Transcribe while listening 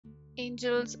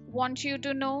Angels want you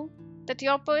to know that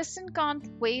your person can't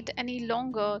wait any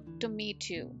longer to meet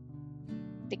you.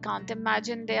 They can't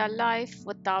imagine their life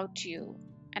without you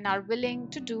and are willing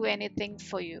to do anything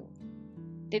for you.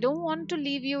 They don't want to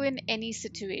leave you in any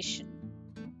situation.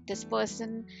 This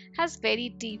person has very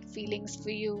deep feelings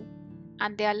for you,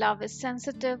 and their love is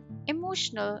sensitive,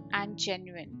 emotional, and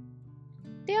genuine.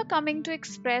 They are coming to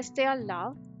express their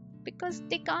love because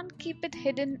they can't keep it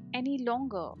hidden any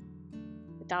longer.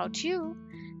 Without you,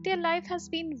 their life has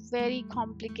been very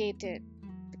complicated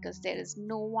because there is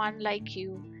no one like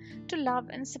you to love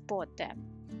and support them.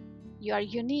 You are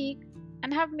unique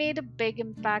and have made a big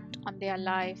impact on their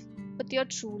life with your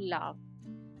true love,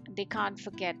 and they can't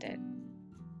forget it.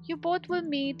 You both will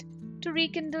meet to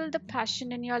rekindle the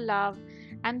passion in your love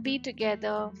and be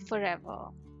together forever.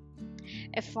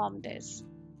 Affirm this.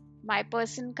 My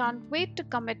person can't wait to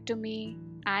commit to me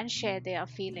and share their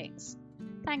feelings.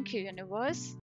 Thank you, universe.